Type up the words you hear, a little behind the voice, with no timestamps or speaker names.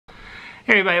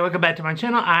Hey everybody, welcome back to my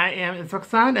channel. I am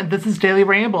Roxanne and this is Daily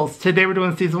Rambles. Today we're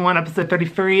doing season 1, episode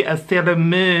 33 of Sailor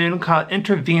Moon called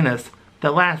Intravenous, the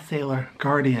Last Sailor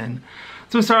Guardian.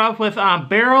 So we start off with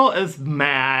Beryl is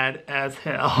mad as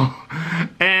hell.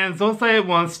 And Zolce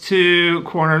wants to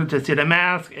corner Tuxedo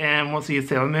Mask and wants to use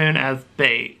Sailor Moon as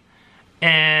bait.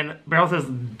 And Beryl says,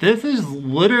 this is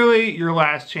literally your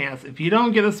last chance. If you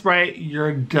don't get this right,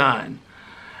 you're done.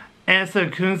 And so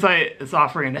Kunzite is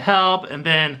offering to help, and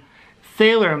then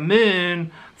Sailor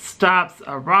Moon stops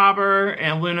a robber,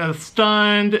 and Luna's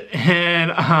stunned,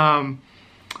 and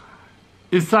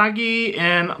Usagi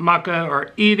and Mako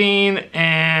are eating,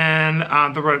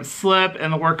 and the ropes slip,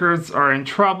 and the workers are in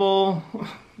trouble.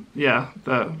 Yeah,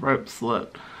 the rope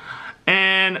slipped.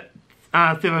 And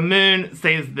Sailor Moon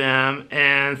saves them,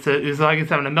 and so Usagi's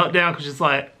having a meltdown because she's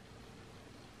like,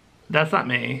 that's not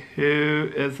me.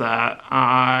 Who is that?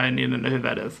 I need to know who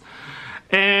that is.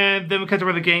 And then we cut to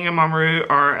where the gang and Mamoru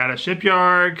are at a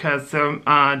shipyard because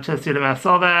Tuxedo Mask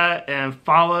saw that and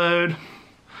followed.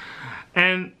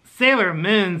 And Sailor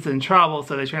Moon's in trouble,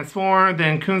 so they transform.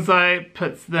 Then Kunzite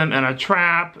puts them in a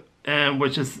trap,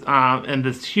 which is in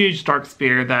this huge dark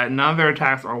sphere that none of their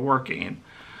attacks are working.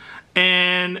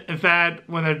 And in fact,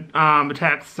 when the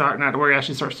attacks start not to work, it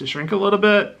actually starts to shrink a little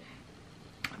bit.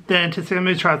 Then Tuxedo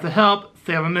Moon tries to help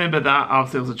Sailor Moon, but that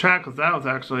obviously was a trap because that was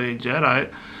actually Jedi.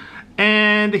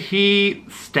 And he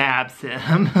stabs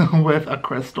him with a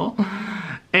crystal.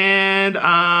 And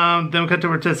then we cut to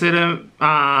where Tuxedo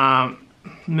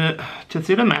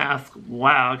Mask.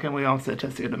 Wow, can we all say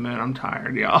Tuxedo Moon? I'm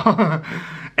tired, y'all.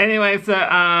 Anyway,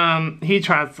 so he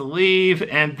tries to leave,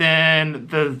 and then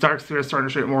the dark sphere is starting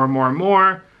to shrink more and more and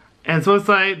more. And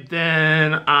Suicide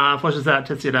then flushes out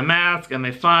Tuxedo Mask, and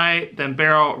they fight. Then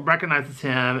Beryl recognizes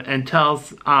him and tells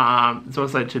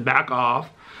Suicide to back off.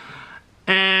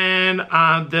 And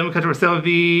then we cut to where Sailor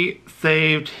V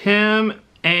saved him,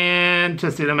 and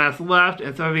Tuxedo Mask left,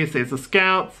 and Sailor V saves the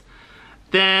scouts.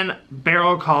 Then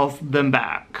Beryl calls them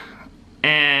back.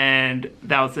 And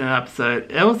that was an episode.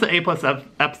 It was an A+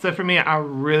 episode for me. I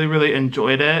really, really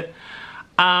enjoyed it.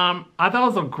 I thought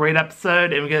it was a great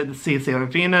episode, and we get to see Sailor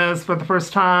Venus for the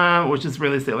first time, which is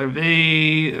really Sailor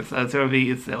V. Sailor V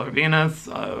is Sailor Venus,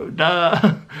 so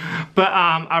duh. But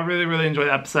I really, really enjoyed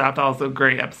the episode. I thought it was a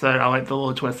great episode. I like the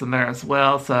little twist in there as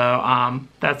well. So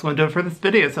that's going to do it for this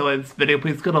video. So like this video,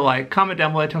 please go to like, comment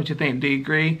down below, tell me what you think. Do you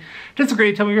agree?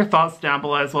 Disagree? Tell me your thoughts down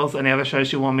below, as well as any other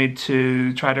shows you want me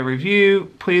to try to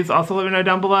review. Please also let me know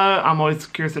down below. I'm always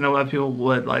curious to know what people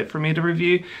would like for me to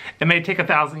review. It may take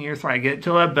 1,000 years before I get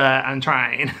to it, but I'm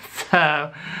trying.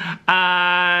 So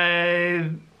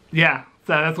yeah,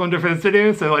 so that's going to do it for this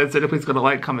video. So like I said, please go to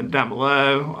like, comment down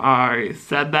below. I already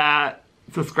said that.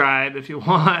 Subscribe if you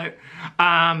want.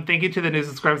 Thank you to the new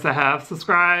subscribers that have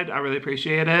subscribed. I really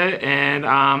appreciate it. And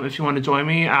if you want to join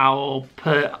me, I'll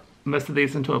put most of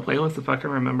these into a playlist if I can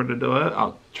remember to do it.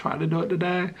 I'll try to do it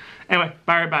today. Anyway,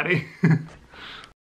 bye everybody.